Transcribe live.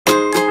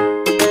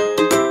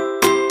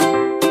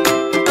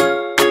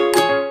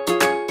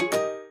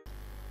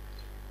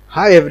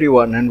Hi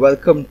everyone and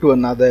welcome to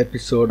another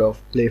episode of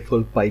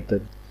Playful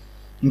Python.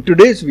 In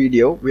today's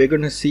video, we're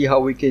going to see how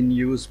we can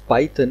use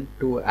Python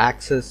to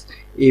access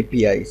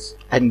APIs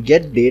and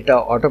get data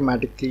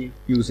automatically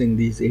using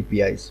these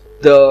APIs.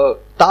 The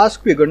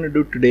task we're going to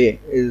do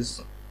today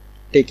is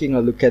taking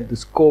a look at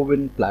this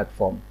CoWIN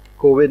platform.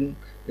 CoWIN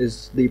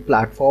is the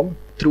platform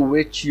through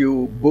which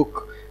you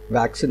book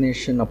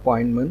vaccination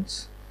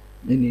appointments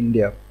in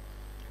India.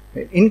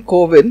 In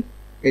CoWIN,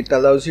 it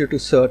allows you to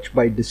search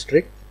by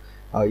district.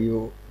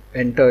 You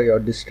enter your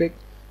district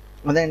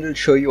and then it will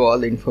show you all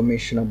the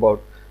information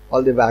about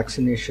all the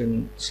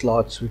vaccination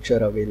slots which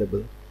are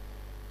available,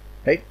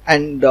 right?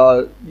 And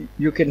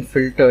you can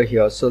filter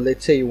here. So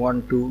let's say you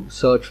want to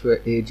search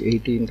for age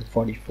 18 to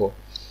 44.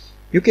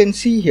 You can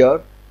see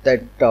here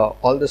that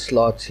all the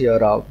slots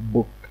here are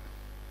booked,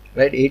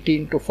 right?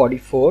 18 to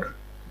 44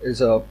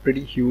 is a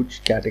pretty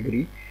huge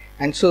category,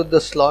 and so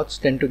the slots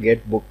tend to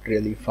get booked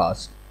really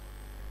fast.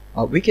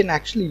 We can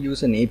actually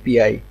use an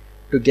API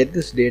to get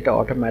this data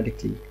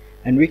automatically,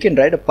 and we can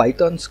write a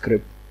Python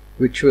script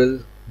which will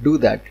do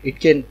that. It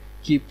can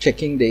keep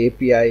checking the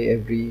API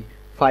every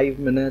 5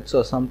 minutes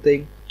or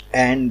something,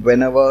 and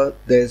whenever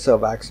there's a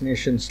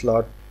vaccination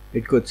slot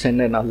it could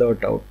send an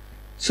alert out.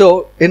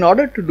 So in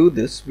order to do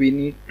this, we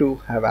need to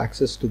have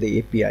access to the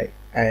API,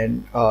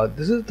 and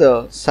this is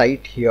the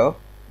site here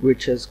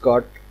which has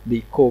got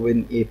the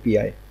CoWIN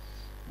API.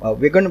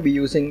 We're going to be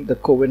using the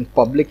CoWIN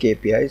public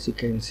APIs. You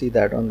can see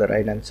that on the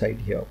right hand side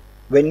here.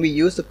 When we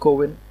use the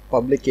CoWIN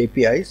public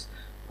APIs,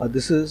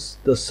 this is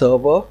the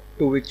server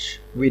to which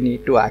we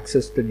need to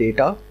access the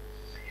data,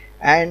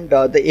 and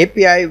the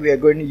API we are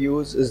going to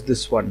use is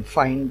this one,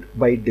 find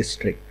by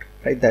district,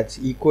 right? That's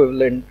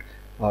equivalent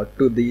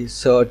to the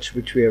search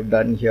which we have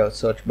done here,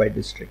 search by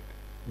district.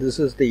 This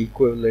is the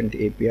equivalent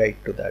API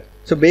to that.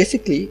 So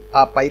basically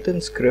our Python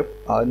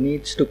script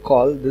needs to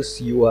call this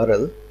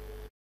URL.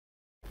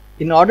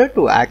 In order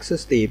to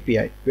access the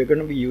API, we're going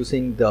to be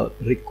using the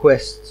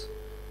requests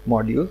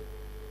module.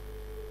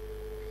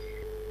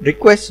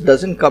 Request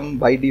doesn't come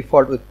by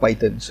default with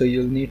Python, so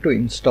you'll need to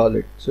install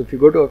it. So if you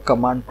go to a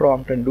command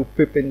prompt and do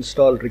pip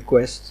install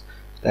requests,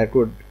 that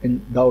would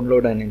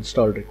download and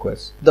install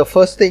requests. The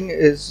first thing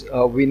is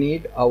we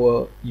need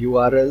our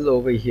URL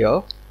over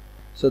here.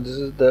 So this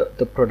is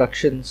the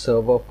production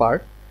server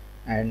part,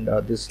 and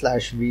this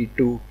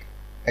 /v2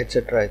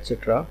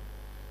 etc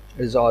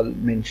is all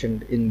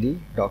mentioned in the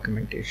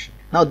documentation.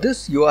 Now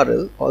this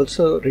URL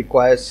also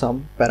requires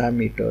some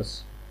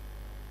parameters.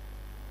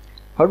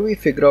 How do we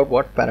figure out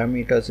what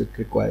parameters it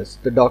requires?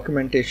 The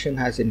documentation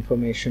has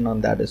information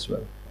on that as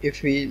well.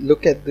 If we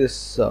look at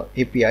this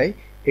API,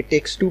 it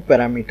takes two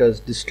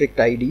parameters, district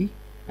ID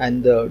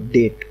and the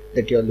date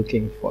that you're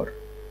looking for.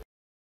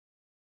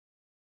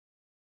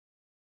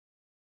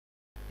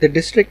 The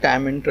district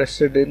I'm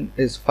interested in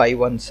is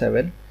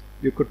 517.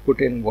 You could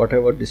put in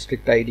whatever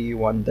district ID you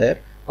want there,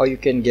 or you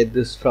can get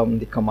this from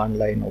the command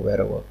line or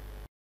wherever.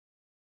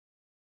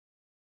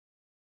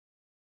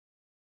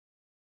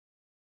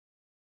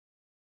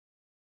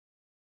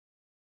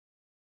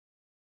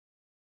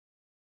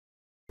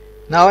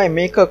 Now I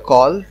make a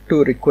call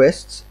to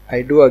requests.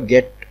 I do a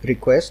get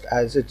request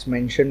as it's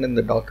mentioned in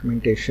the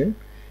documentation,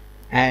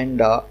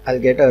 and I'll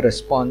get a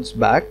response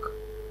back,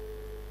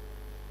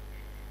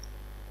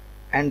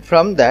 and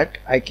from that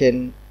I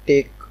can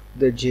take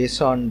the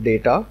JSON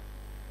data,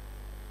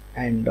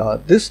 and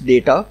this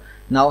data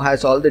now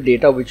has all the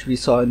data which we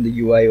saw in the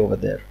UI over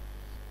there.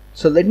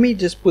 So let me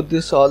just put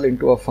this all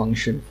into a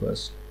function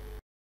first.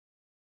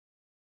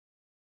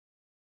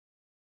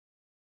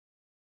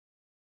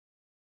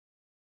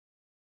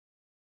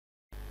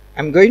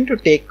 I'm going to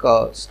take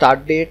a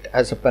start date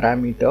as a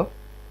parameter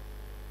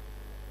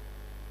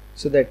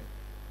so that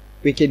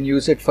we can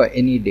use it for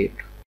any date.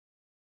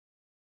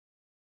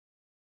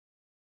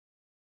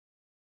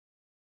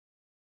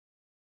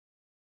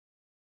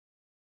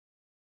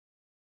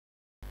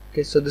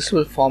 Okay, so this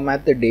will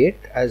format the date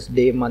as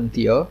day, month,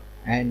 year,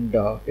 and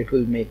it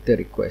will make the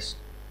request.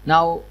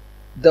 Now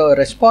the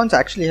response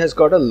actually has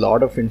got a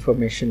lot of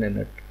information in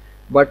it,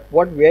 but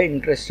what we are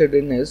interested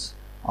in is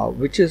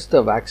which is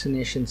the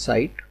vaccination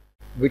site,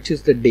 which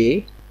is the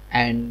day,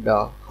 and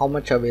how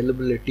much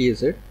availability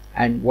is it,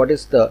 and what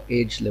is the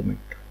age limit,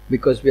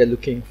 because we are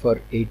looking for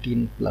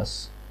 18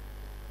 plus.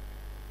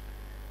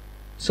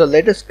 So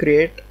let us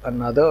create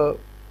another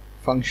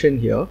function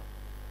here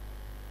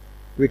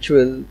which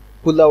will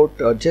pull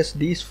out just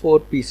these 4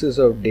 pieces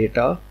of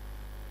data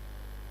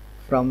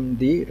from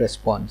the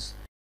response.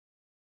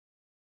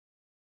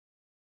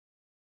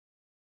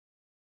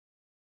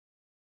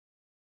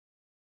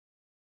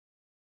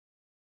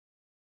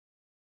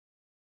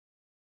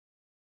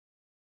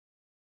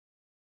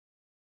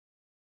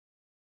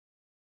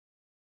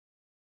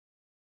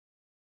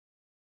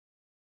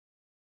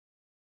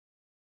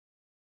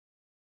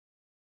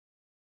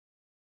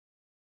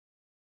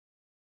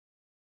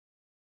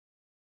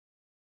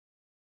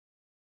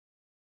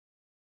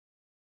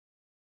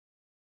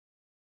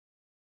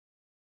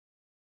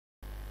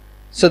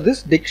 So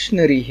this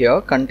dictionary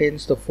here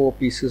contains the 4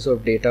 pieces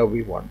of data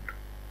we want.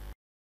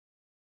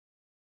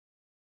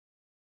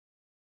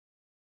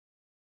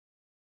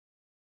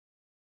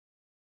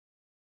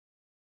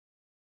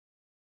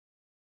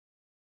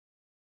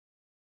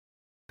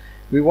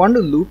 We want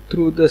to loop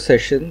through the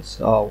sessions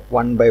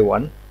one by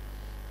one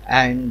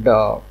and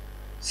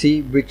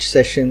see which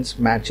sessions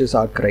matches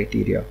our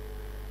criteria.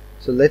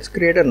 So let's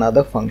create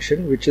another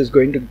function which is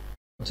going to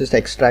just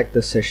extract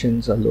the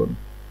sessions alone.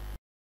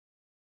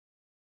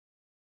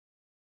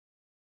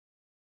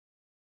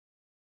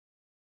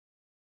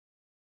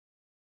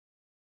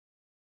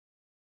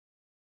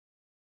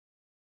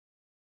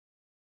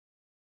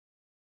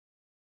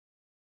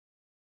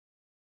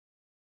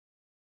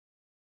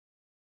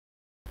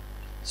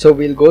 So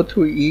we'll go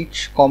through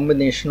each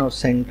combination of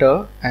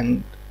center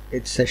and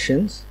its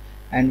sessions,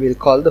 and we'll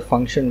call the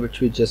function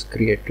which we just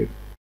created,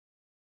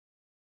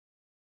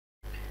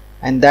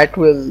 and that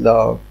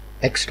will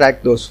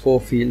extract those 4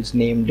 fields: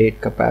 name,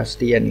 date,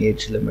 capacity and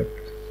age limit.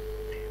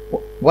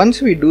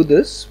 Once we do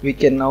this, we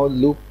can now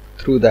loop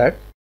through that.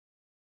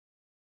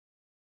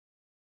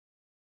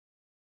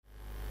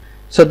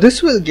 So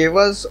this will give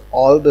us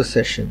all the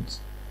sessions,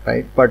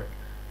 right? But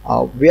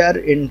we are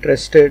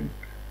interested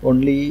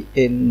only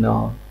in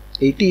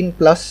 18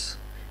 plus,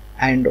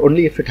 and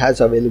only if it has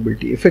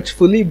availability. If it's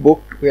fully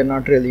booked, we are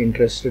not really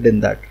interested in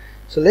that.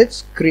 So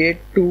let's create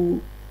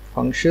 2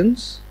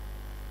 functions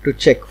to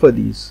check for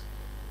these.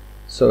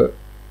 So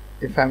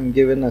if I'm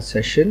given a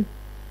session,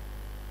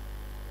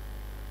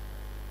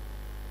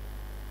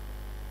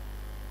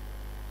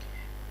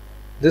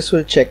 this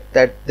will check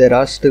that there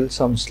are still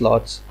some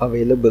slots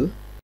available.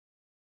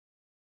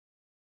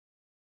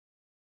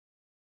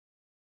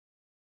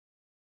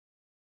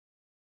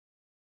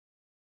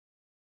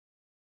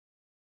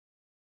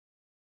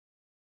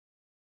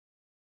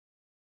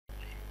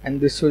 And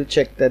this will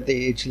check that the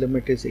age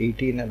limit is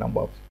 18 and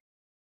above.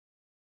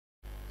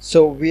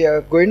 So we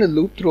are going to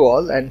loop through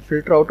all and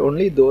filter out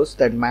only those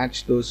that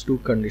match those 2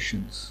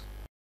 conditions.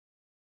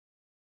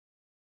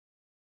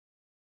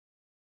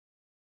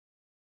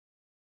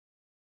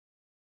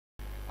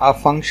 Our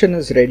function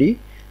is ready.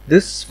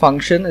 This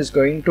function is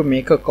going to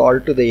make a call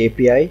to the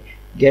API,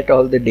 get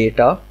all the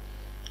data,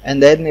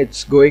 and then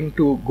it's going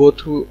to go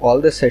through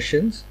all the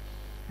sessions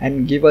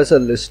and give us a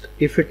list.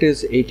 If it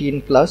is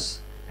 18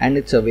 plus and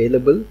it's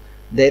available,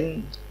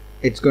 then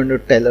it's going to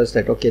tell us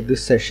that okay,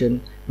 this session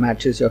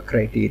matches your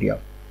criteria.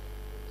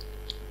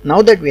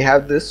 Now that we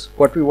have this,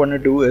 what we want to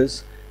do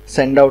is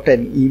send out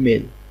an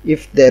email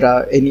if there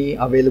are any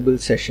available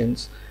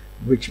sessions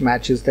which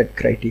matches that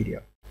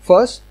criteria.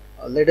 First,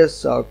 let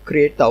us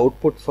create the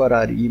output for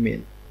our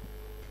email.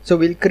 So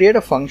we'll create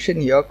a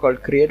function here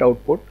called create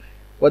output.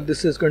 What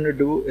this is going to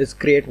do is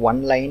create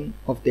 1 line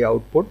of the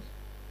output.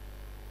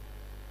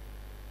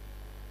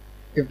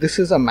 If this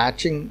is a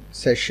matching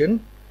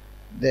session,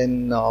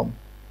 then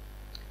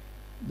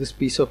this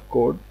piece of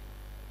code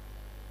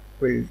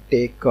will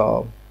take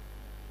the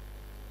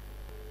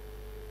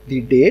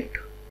date,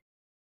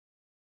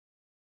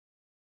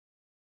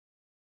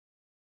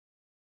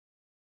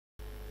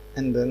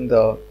 and then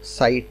the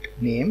site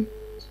name,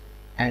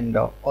 and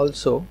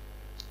also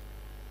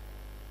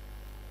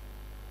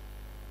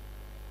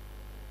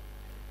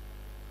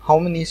how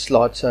many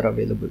slots are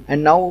available.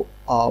 And now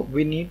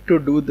we need to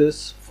do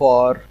this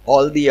for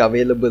all the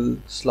available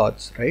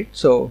slots, right?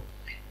 So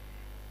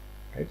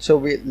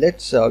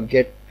let's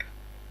get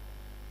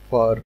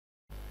for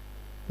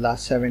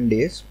last 7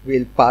 days.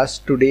 We'll pass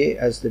today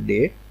as the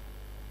date.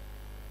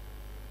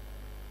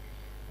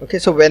 Okay,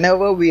 so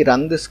whenever we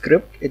run the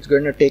script, it's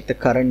going to take the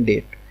current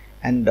date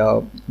and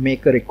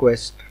make a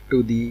request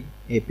to the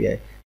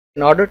API.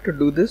 In order to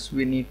do this,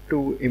 we need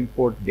to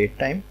import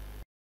datetime.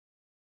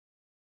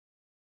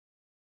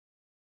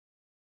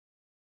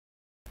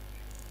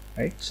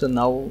 Right, so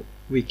now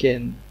we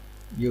can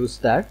use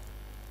that.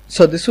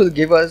 So this will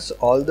give us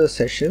all the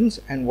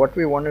sessions, and what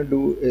we want to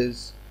do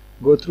is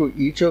go through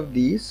each of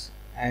these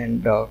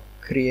and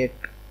create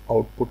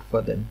output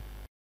for them.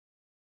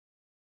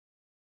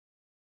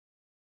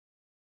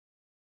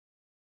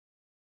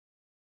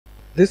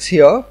 This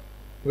here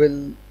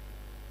will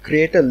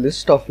create a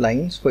list of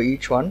lines for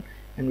each one,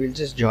 and we'll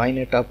just join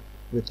it up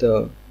with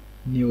a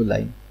new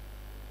line.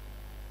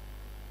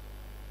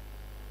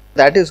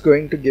 That is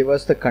going to give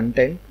us the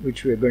content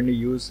which we are going to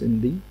use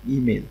in the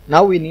email.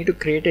 Now we need to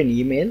create an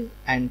email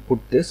and put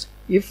this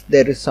if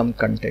there is some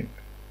content.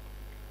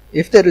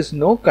 If there is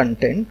no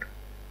content,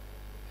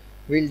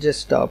 we'll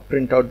just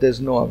print out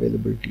there's no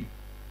availability.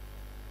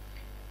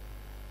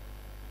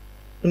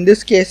 In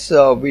this case,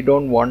 we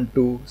don't want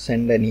to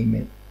send an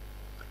email,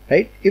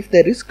 right? If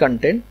there is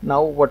content,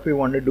 now what we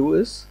want to do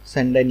is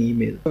send an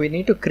email. So we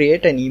need to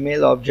create an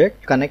email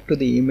object, connect to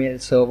the email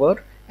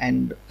server,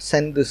 and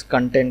send this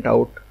content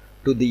out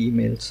to the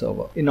email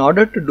server. In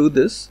order to do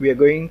this, we are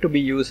going to be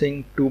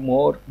using 2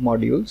 more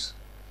modules.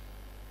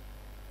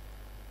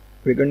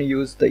 We're going to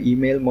use the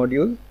email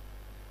module,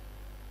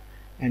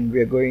 and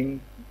we're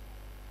going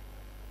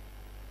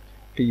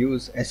to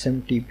use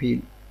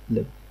smtplib.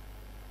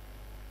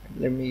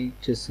 Let me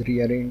just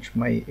rearrange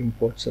my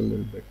imports a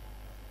little bit.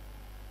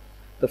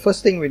 The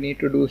first thing we need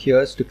to do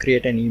here is to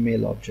create an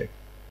email object.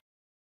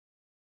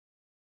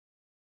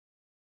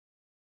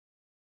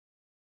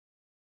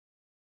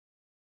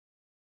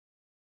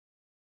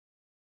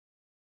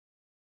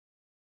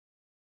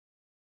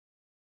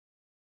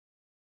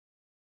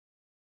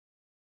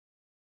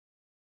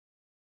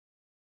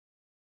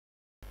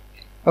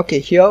 Okay,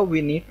 here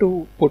we need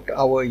to put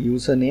our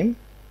username.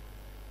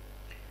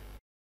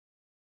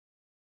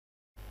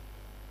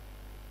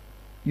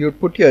 You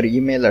put your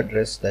email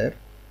address there.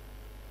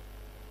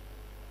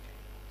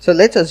 So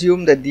let's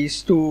assume that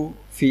these two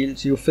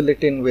fields you fill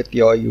it in with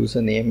your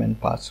username and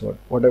password,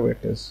 whatever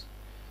it is.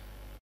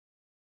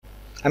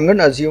 I'm going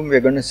to assume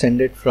we're going to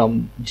send it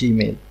from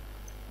Gmail,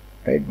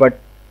 right? But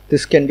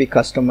this can be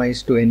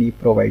customized to any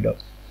provider.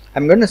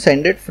 I'm going to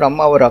send it from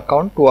our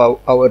account to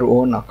our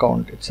own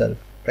account itself,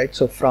 right?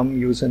 So from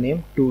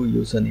username to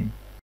username.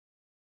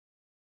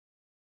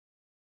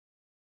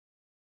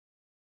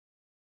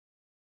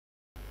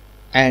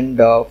 And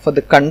for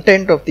the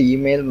content of the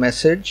email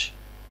message,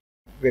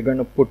 we're going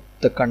to put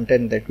the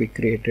content that we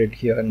created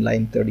here in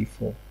line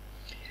 34.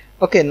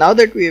 Okay, now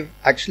that we've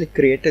actually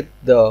created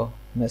the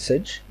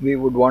message, we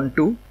would want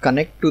to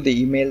connect to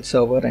the email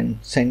server and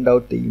send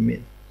out the email.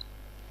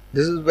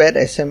 This is where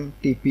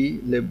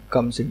SMTP lib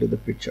comes into the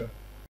picture.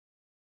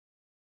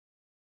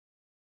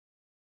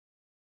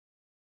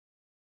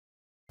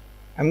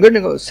 I'm going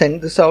to go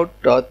send this out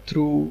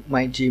through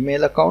my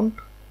Gmail account.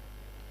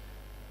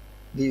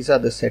 These are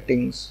the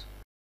settings.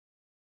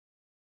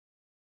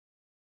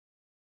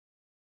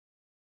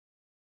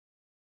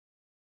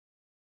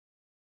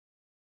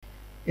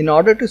 In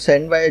order to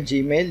send via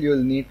Gmail,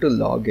 you'll need to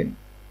log in,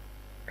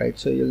 right?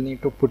 So you'll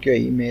need to put your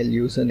email,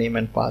 username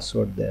and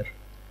password there.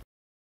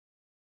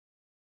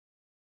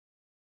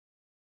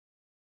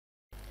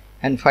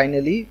 And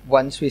finally,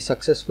 once we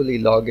successfully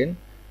log in,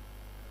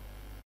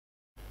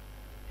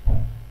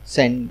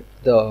 send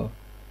the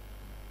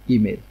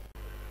email.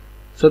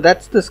 So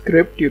that's the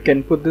script. You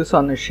can put this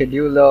on a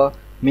scheduler,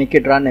 make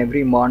it run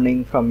every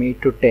morning from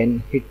 8 to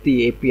 10, hit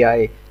the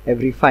API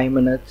every 5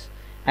 minutes,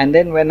 and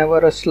then whenever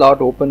a slot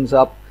opens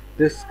up,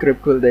 this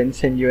script will then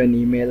send you an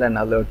email and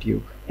alert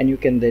you, and you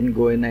can then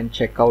go in and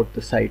check out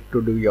the site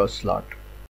to do your slot.